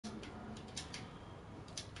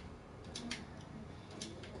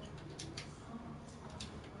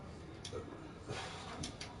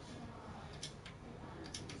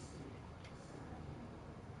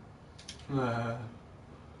Oh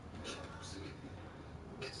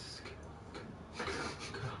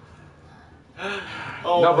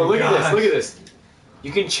no, but look gosh. at this. Look at this.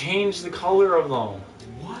 You can change the color of them.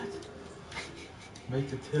 What? Make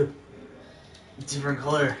the tip different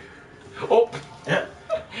color. Oh. Yeah.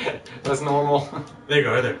 That's normal. There you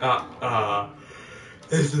go, right there.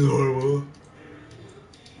 This is normal.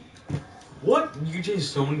 What? You can change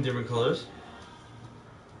so many different colors.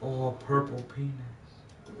 Oh, purple penis.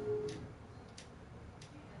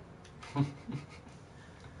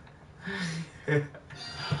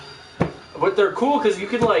 But they're cool because you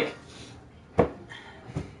could like.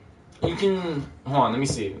 You can. Hold on, let me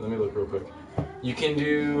see. Let me look real quick. You can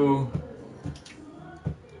do.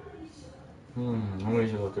 Let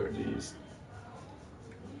me look at these.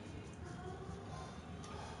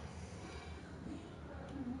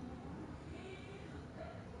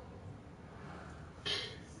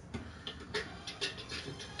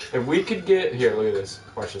 If we could get here, look at this.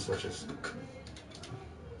 Watch this. Watch this.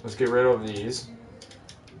 Let's get rid of these.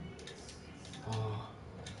 Oh,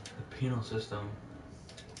 the penal system.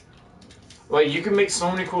 Like you can make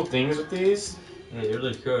so many cool things with these. Yeah, you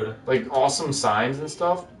really could. Like awesome signs and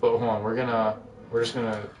stuff. But hold on, we're gonna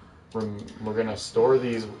store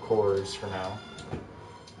these cores for now.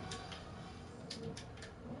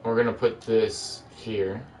 We're gonna put this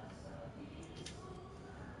here.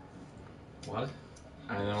 What?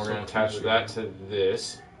 And then we're gonna attach that to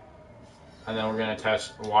this. And then we're gonna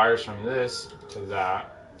attach wires from this to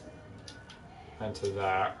that. And to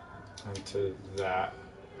that. And to that.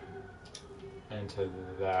 And to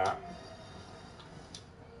that.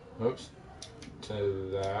 Oops. To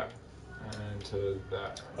that. And to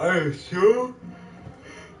that. I'm so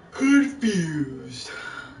confused.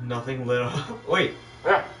 Nothing lit up. Wait.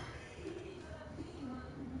 Yeah.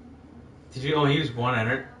 Did you only use one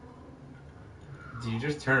enter? Did you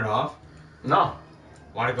just turn it off? No.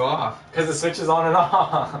 Why'd it go off? Because the switch is on and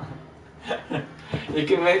off. You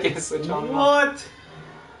can make it switch on and off. What?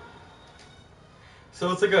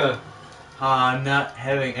 So it's like a not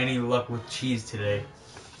having any luck with cheese today.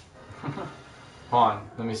 Hold on,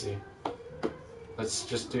 let me see. Let's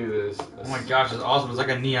just do this. Oh my gosh, that's awesome. It's like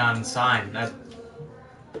a neon sign. That's...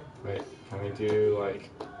 Wait, can we do like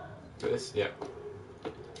this? Yep.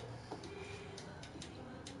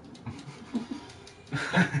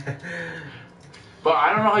 But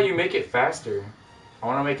I don't know how you make it faster. I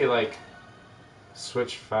want to make it like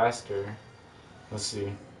switch faster. Let's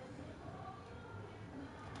see.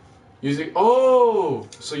 Using oh,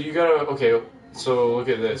 so you gotta okay. So look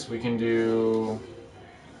at this. We can do.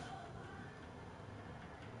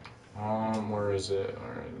 Where is it?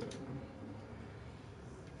 Where is it?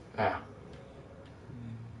 Ah.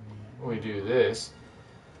 We do this.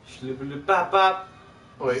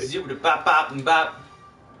 Wait.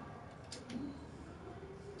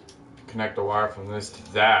 Connect the wire from this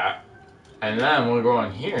to that, and then we'll go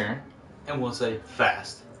in here. And we'll say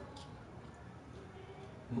fast.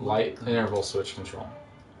 Light interval switch control.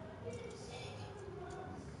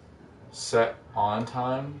 Set on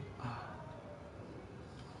time.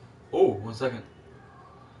 Oh, 1 second.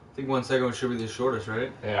 I think 1 second should be the shortest,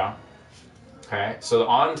 right? Yeah. Okay, so the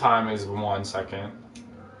on time is 1 second.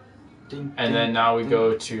 Ding, And ding, then now we ding,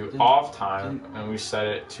 go to ding, off time, ding. and we set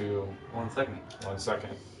it to 1 second. 1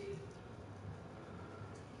 second.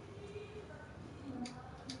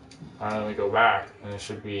 And then we go back, and it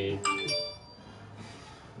should be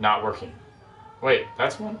not working. Wait,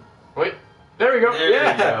 that's one? Wait, there we go. There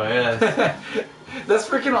yeah. we go, yes. That's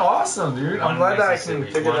freaking awesome, dude. I'm glad that I can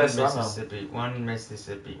figure that out. One Mississippi, one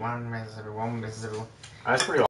Mississippi, one Mississippi, one Mississippi. That's pretty awesome.